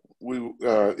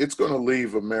 it's going to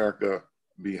leave America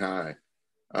behind.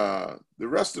 The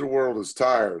rest of the world is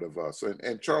tired of us.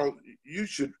 And Charles,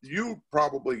 you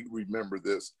probably remember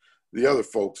this. The other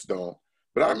folks don't.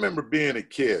 But I remember being a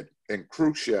kid and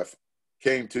Khrushchev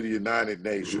came to the United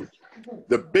Nations.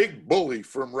 The big bully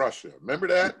from Russia. Remember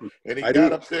that? And he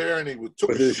got up there and he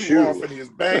took his shoe off and he was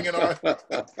banging on.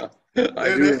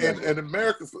 and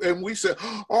America, and we said,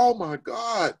 oh my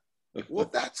God. Well,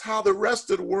 that's how the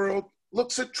rest of the world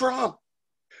looks at Trump.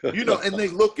 You know, and they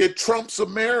look at Trump's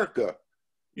America,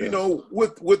 you know,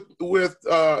 with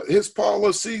his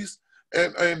policies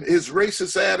and his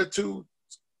racist attitude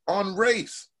on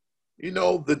race. You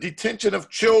know, the detention of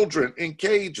children in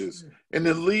cages and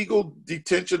the illegal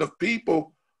detention of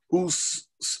people whose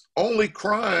only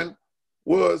crime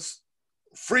was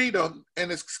freedom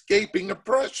and escaping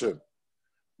oppression.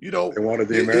 You know, they wanted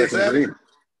the American dream.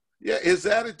 Yeah, his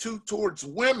attitude towards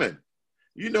women,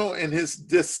 you know, and his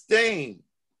disdain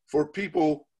for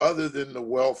people other than the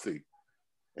wealthy.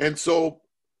 And so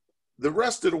the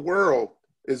rest of the world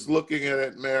is looking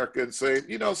at America and saying,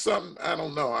 you know, something, I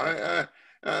don't know,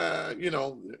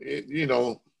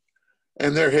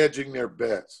 and they're hedging their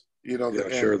bets. You know, yeah,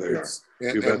 sure they are.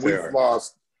 And we've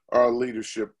lost our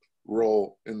leadership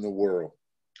role in the world.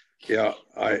 Yeah,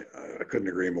 I couldn't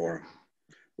agree more.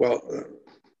 Well,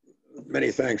 many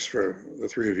thanks for the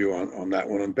three of you on that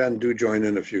one. And Ben, do join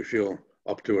in if you feel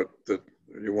up to it, that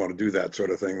you want to do that sort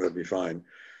of thing, that'd be fine.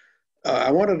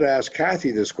 I wanted to ask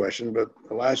Kathy this question, but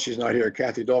alas, she's not here.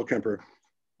 Kathy Dahlkemper,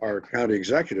 our county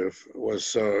executive,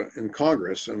 was in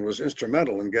Congress and was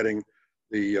instrumental in getting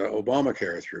the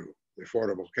Obamacare through, the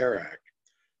Affordable Care Act.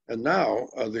 And now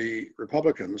the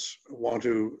Republicans want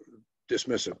to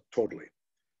dismiss it totally.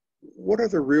 What are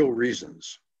the real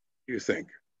reasons, you think,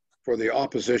 for the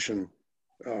opposition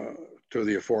to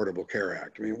the Affordable Care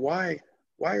Act? I mean, why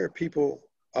are people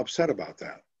upset about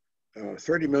that?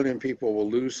 30 million people will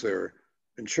lose their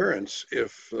insurance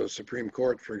if the Supreme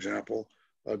Court, for example,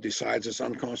 decides it's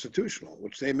unconstitutional,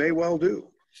 which they may well do.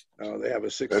 They have a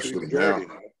 6-3 majority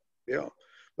now. Yeah,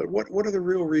 but what are the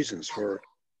real reasons for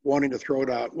wanting to throw it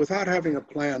out without having a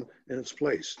plan in its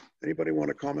place? Anybody want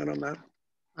to comment on that?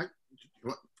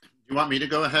 You want me to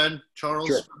go ahead, Charles?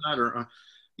 Sure. On that, or,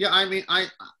 yeah, I mean,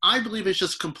 I believe it's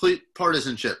just complete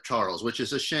partisanship, Charles, which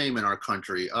is a shame in our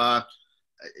country.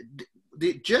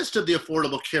 The gist of the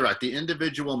Affordable Care Act, the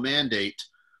individual mandate,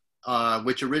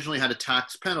 which originally had a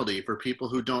tax penalty for people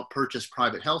who don't purchase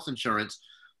private health insurance,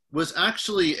 was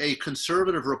actually a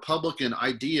conservative Republican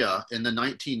idea in the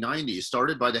 1990s,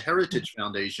 started by the Heritage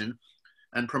Foundation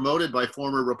and promoted by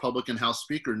former Republican House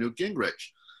Speaker Newt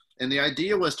Gingrich. And the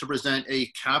idea was to present a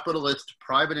capitalist,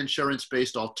 private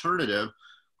insurance-based alternative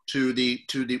to the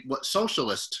what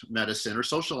socialist medicine or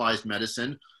socialized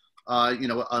medicine, you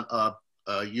know,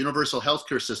 a universal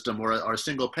healthcare system or a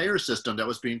single-payer system that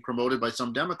was being promoted by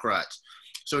some Democrats.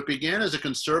 So it began as a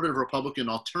conservative Republican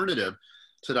alternative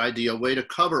to the idea, a way to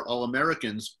cover all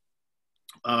Americans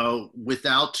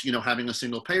without, you know, having a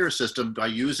single-payer system by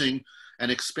using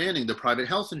and expanding the private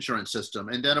health insurance system.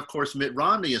 And then, of course, Mitt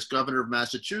Romney, as governor of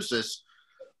Massachusetts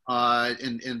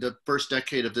in the first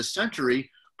decade of this century,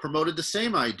 promoted the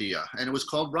same idea. And it was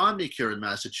called Romney Care in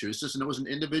Massachusetts, and it was an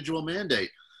individual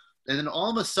mandate. And then all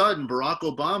of a sudden, Barack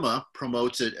Obama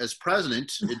promotes it as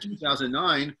president in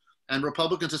 2009, and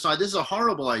Republicans decide this is a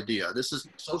horrible idea. This is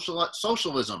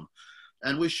socialism,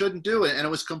 and we shouldn't do it. And it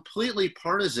was completely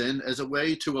partisan as a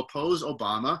way to oppose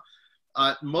Obama.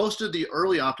 Most of the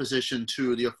early opposition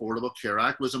to the Affordable Care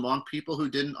Act was among people who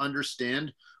didn't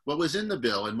understand what was in the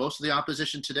bill, and most of the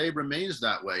opposition today remains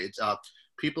that way. It's,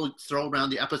 people throw around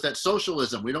the epithet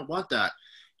socialism. We don't want that.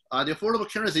 The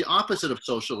Affordable Care is the opposite of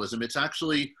socialism. It's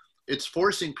actually, it's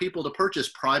forcing people to purchase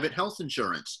private health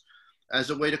insurance as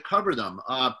a way to cover them.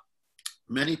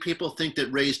 Many people think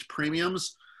that raised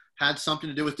premiums had something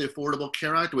to do with the Affordable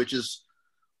Care Act, which is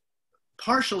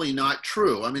partially not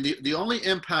true. I mean, the only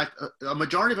impact, a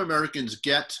majority of Americans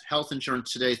get health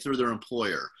insurance today through their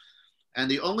employer. And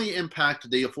the only impact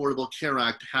the Affordable Care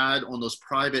Act had on those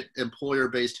private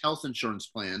employer-based health insurance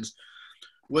plans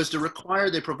was to require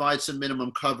they provide some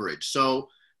minimum coverage. So,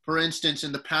 for instance,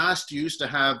 in the past, you used to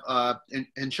have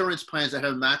insurance plans that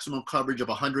have maximum coverage of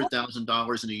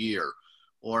 $100,000 in a year,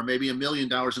 or maybe $1 million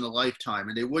in a lifetime,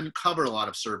 and they wouldn't cover a lot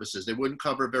of services. They wouldn't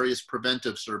cover various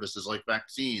preventive services like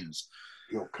vaccines.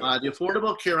 Okay. The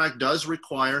Affordable Care Act does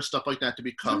require stuff like that to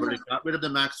be covered. It got rid of the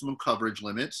maximum coverage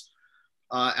limits.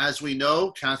 As we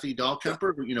know, Kathy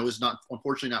Dahlkemper, is not,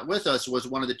 unfortunately not with us, was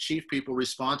one of the chief people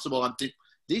responsible,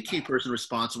 the key person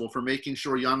responsible for making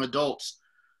sure young adults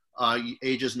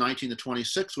ages 19 to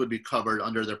 26 would be covered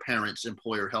under their parents'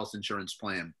 employer health insurance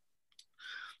plan.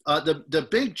 The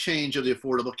big change of the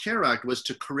Affordable Care Act was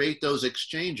to create those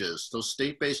exchanges, those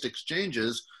state-based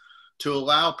exchanges, to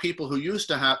allow people who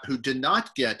did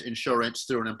not get insurance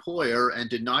through an employer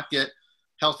and did not get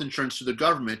health insurance through the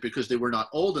government because they were not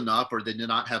old enough, or they did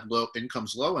not have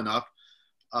incomes low enough,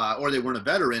 or they weren't a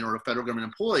veteran or a federal government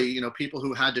employee, people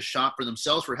who had to shop for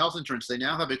themselves for health insurance. They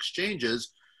now have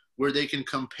exchanges where they can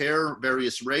compare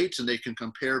various rates and they can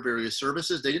compare various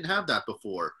services. They didn't have that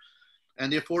before.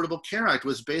 And the Affordable Care Act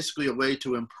was basically a way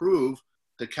to improve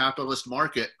the capitalist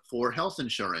market for health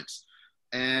insurance.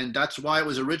 And that's why it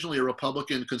was originally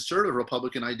a conservative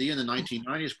Republican idea in the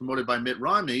 1990s, promoted by Mitt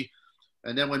Romney.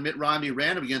 And then when Mitt Romney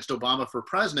ran against Obama for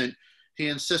president, he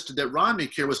insisted that Romney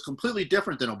Care was completely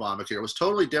different than Obamacare. It was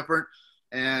totally different.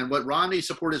 And what Romney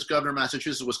supported as governor of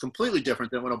Massachusetts was completely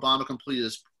different than what Obama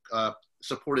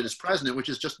supported as president, which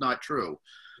is just not true.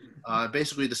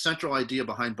 Basically, the central idea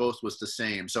behind both was the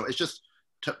same. So it's just,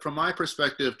 from my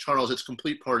perspective, Charles, it's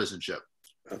complete partisanship.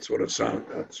 That's what it sounds.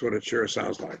 That's what it sure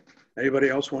sounds like. Anybody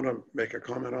else want to make a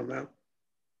comment on that?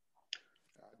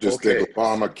 Just think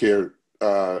Obamacare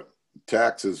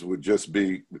taxes would just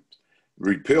be,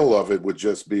 repeal of it would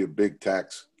just be a big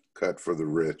tax cut for the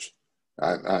rich.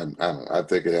 I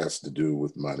think it has to do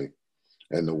with money,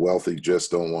 and the wealthy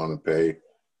just don't want to pay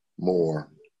more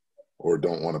or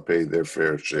don't want to pay their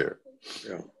fair share.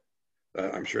 Yeah,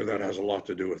 I'm sure that has a lot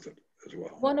to do with it as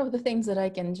well. One of the things that I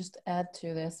can just add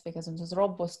to this, because as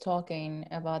Rob was talking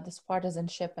about this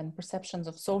partisanship and perceptions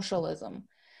of socialism,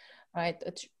 right?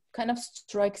 It kind of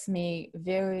strikes me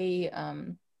very,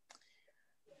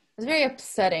 it's very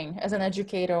upsetting as an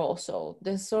educator also,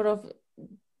 this sort of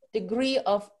degree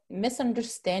of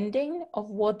misunderstanding of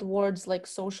what words like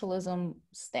socialism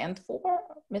stand for,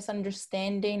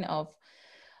 misunderstanding of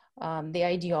the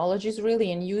ideologies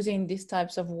really, and using these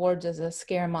types of words as a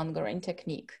scaremongering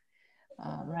technique.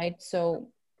 Right, so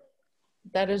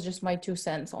that is just my 2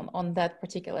 cents on that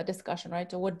particular discussion, right?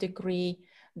 To what degree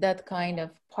that kind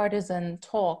of partisan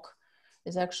talk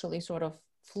is actually sort of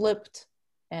flipped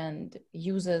and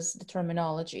uses the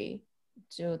terminology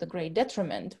to the great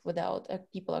detriment without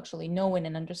people actually knowing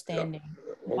and understanding.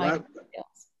 Yeah. Well,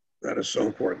 that is so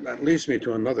important. That leads me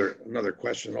to another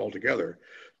question altogether,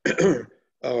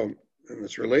 and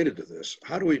it's related to this.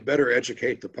 How do we better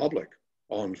educate the public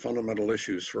on fundamental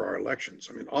issues for our elections?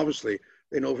 I mean, obviously,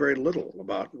 they know very little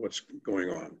about what's going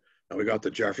on. Now, we got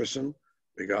the Jefferson,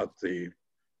 we got the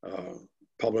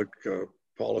Public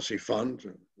Policy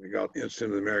Fund, we got the Institute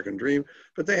of the American Dream,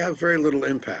 but they have very little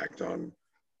impact on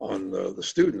the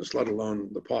students, let alone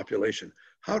the population.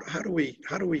 How do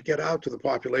we get out to the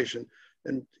population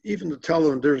and even to tell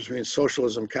them the difference between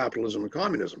socialism, capitalism, and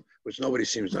communism, which nobody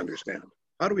seems to understand?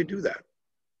 How do we do that?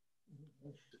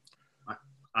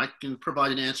 I can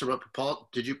provide an answer, but Paul,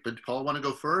 did Paul want to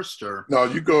go first, or? No,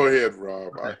 you go ahead,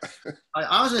 Rob. Okay.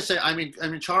 I was going to say, I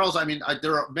mean, Charles,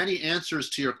 there are many answers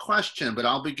to your question, but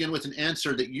I'll begin with an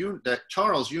answer that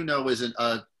Charles, is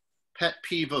a pet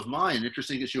peeve of mine, an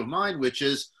interesting issue of mine, which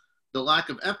is the lack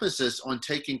of emphasis on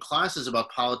taking classes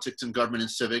about politics and government and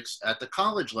civics at the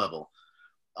college level.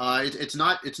 It's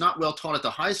not well taught at the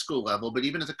high school level, but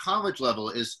even at the college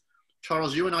level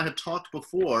Charles, you and I have talked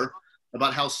before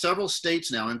about how several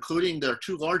states now, including their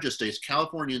 2 largest states,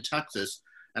 California and Texas,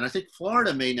 and I think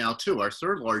Florida may now too, our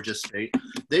 3rd largest state,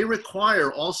 they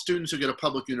require all students who get a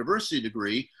public university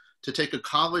degree to take a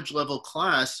college level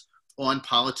class on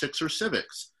politics or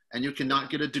civics. And you cannot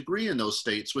get a degree in those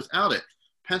states without it.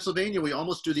 Pennsylvania, we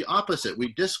almost do the opposite.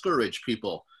 We discourage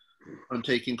people from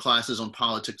taking classes on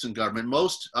politics and government.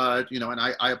 Most, and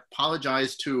I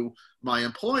apologize to my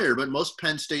employer, but most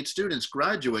Penn State students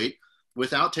graduate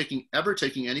without ever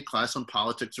taking any class on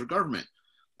politics or government.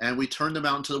 And we turn them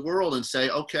out into the world and say,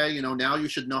 okay, now you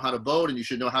should know how to vote, and you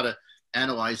should know how to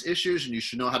analyze issues, and you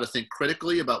should know how to think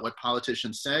critically about what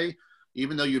politicians say,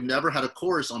 even though you've never had a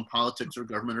course on politics or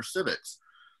government or civics.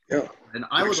 Yeah. And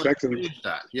I would like to change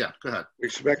that. Yeah, go ahead. We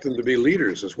expect them to be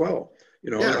leaders as well.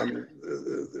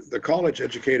 The college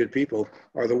educated people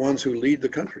are the ones who lead the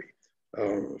country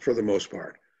for the most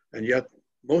part. And yet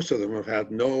most of them have had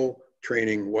no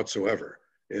training whatsoever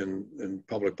in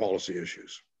public policy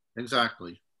issues.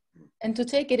 Exactly. And to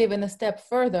take it even a step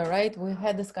further, right? We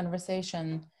had this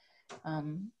conversation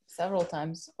several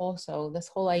times also, this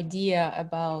whole idea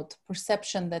about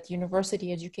perception that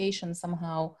university education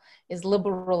somehow is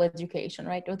liberal education,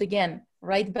 right? But again,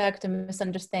 right back to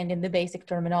misunderstanding the basic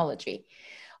terminology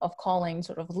of calling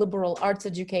sort of liberal arts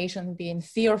education being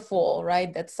fearful,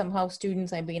 right? That somehow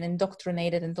students are being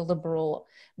indoctrinated into liberal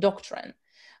doctrine,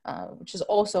 which is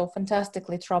also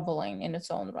fantastically troubling in its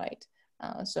own right.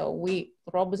 So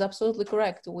Rob is absolutely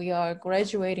correct. We are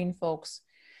graduating folks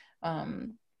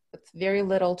with very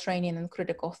little training in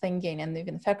critical thinking and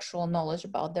even factual knowledge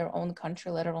about their own country,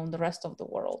 let alone the rest of the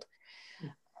world.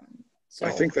 So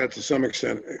I think that to some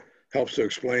extent helps to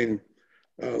explain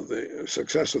the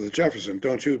success of the Jefferson,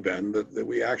 don't you, Ben? That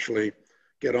we actually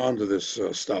get onto this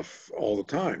stuff all the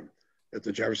time at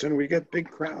the Jefferson. We get big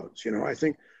crowds. You know, I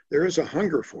think there is a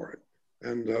hunger for it,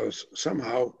 and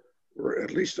somehow, we're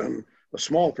at least on a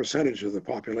small percentage of the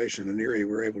population in Erie,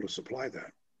 we're able to supply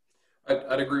that.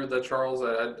 I'd agree with that, Charles.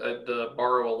 I'd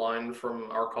borrow a line from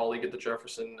our colleague at the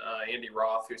Jefferson, Andy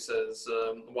Roth, who says,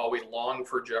 while we long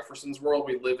for Jefferson's world,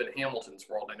 we live in Hamilton's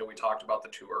world. I know we talked about the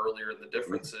two earlier and the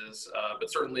differences,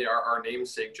 but certainly our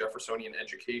namesake Jeffersonian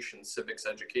education, civics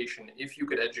education, if you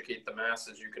could educate the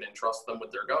masses, you can entrust them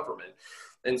with their government.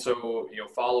 And so, you know,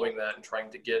 following that and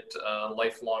trying to get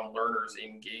lifelong learners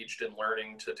engaged in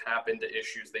learning to tap into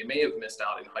issues they may have missed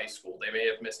out in high school, they may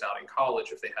have missed out in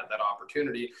college if they had that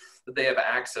opportunity, that they have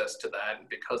access to that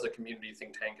because a community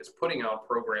think tank is putting out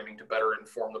programming to better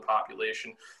inform the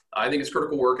population. I think it's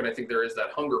critical work, and I think there is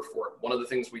that hunger for it. One of the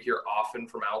things we hear often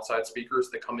from outside speakers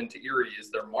that come into Erie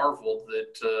is they're marveled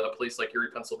that a place like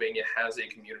Erie, Pennsylvania has a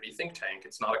community think tank.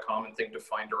 It's not a common thing to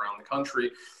find around the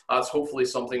country. It's hopefully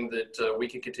something that we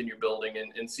can continue building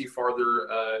and see farther,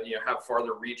 have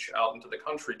farther reach out into the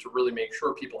country to really make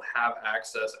sure people have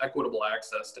access, equitable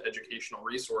access to educational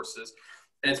resources.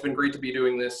 And it's been great to be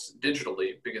doing this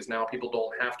digitally because now people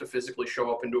don't have to physically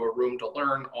show up into a room to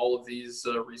learn. All of these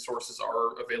resources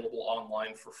are available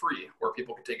online for free, where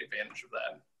people can take advantage of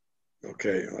that.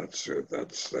 Okay,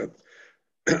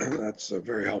 that's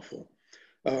very helpful.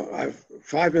 I've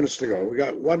 5 minutes to go. We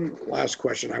got one last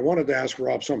question. I wanted to ask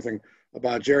Rob something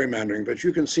about gerrymandering, but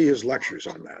you can see his lectures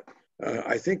on that.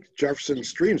 I think Jefferson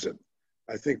streams it.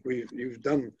 I think you've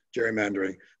done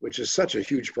gerrymandering, which is such a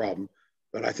huge problem.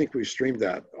 But I think we've streamed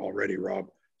that already, Rob,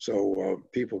 so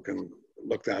people can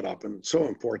look that up, and it's so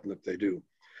important that they do.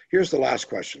 Here's the last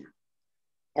question.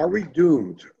 Are we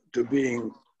doomed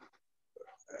to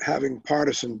having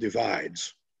partisan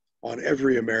divides on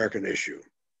every American issue?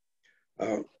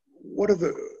 What are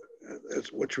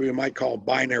which we might call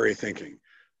binary thinking?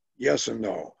 Yes and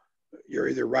no. You're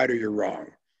either right or you're wrong.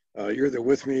 You're either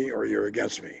with me or you're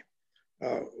against me.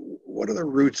 What are the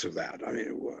roots of that? I mean,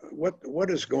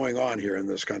 what is going on here in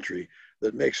this country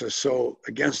that makes us so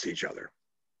against each other?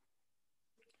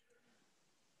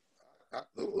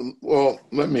 Well,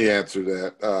 let me answer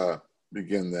that,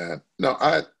 begin that. No,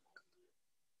 I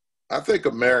think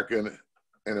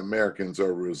Americans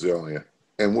are resilient,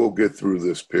 and we'll get through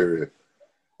this period.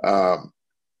 I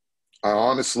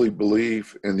honestly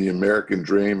believe in the American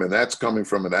dream, and that's coming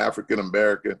from an African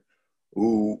American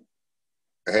who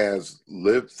has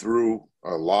lived through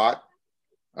a lot.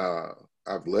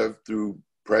 I've lived through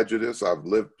prejudice. I've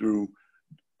lived through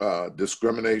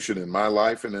discrimination in my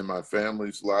life and in my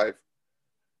family's life.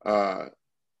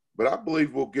 But I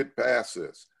believe we'll get past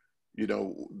this. You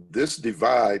know, this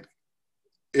divide,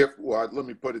 let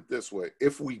me put it this way.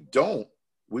 If we don't,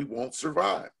 we won't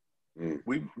survive.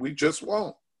 We just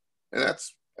won't. And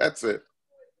that's it.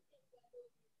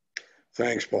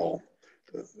 Thanks, Paul.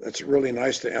 It's really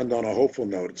nice to end on a hopeful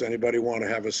note. Does anybody want to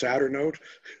have a sadder note?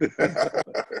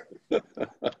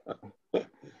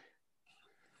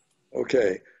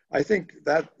 Okay, I think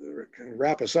that can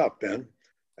wrap us up, Ben.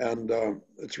 And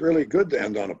it's really good to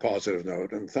end on a positive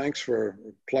note. And thanks for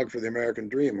plug for the American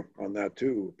dream on that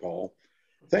too, Paul.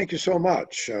 Thank you so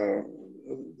much,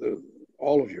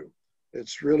 all of you.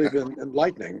 It's really been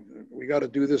enlightening. We got to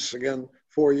do this again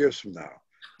 4 years from now.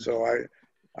 So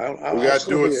we got to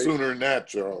do it sooner than that,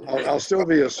 Charles. I'll still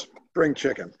be a spring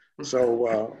chicken.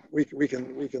 So we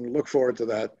can look forward to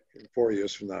that 4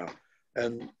 years from now.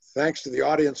 And thanks to the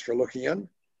audience for looking in.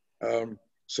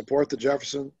 Support the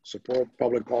Jefferson, support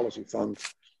Public Policy Fund,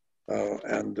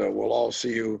 and we'll all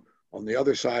see you on the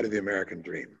other side of the American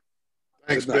dream.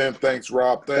 Thanks, Ben. Thanks,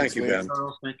 Rob. Thanks, Thank you, Ben.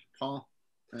 Charles. Thank you, Paul.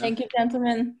 Thank you,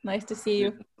 gentlemen. Nice to see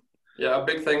you. Yeah, a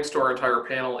big thanks to our entire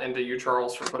panel and to you,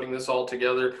 Charles, for putting this all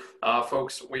together.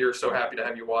 Folks, we are so happy to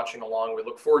have you watching along. We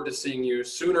look forward to seeing you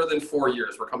sooner than 4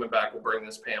 years. We're coming back. We'll bring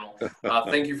this panel.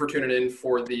 Thank you for tuning in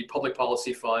for the Public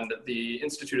Policy Fund, the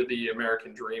Institute of the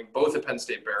American Dream, both at Penn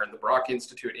State Behrend, the Brock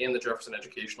Institute, and the Jefferson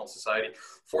Educational Society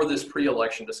for this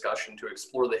pre-election discussion to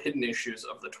explore the hidden issues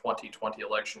of the 2020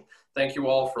 election. Thank you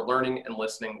all for learning and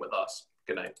listening with us.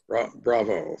 Good night.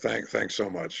 Bravo. Thanks so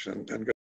much. And good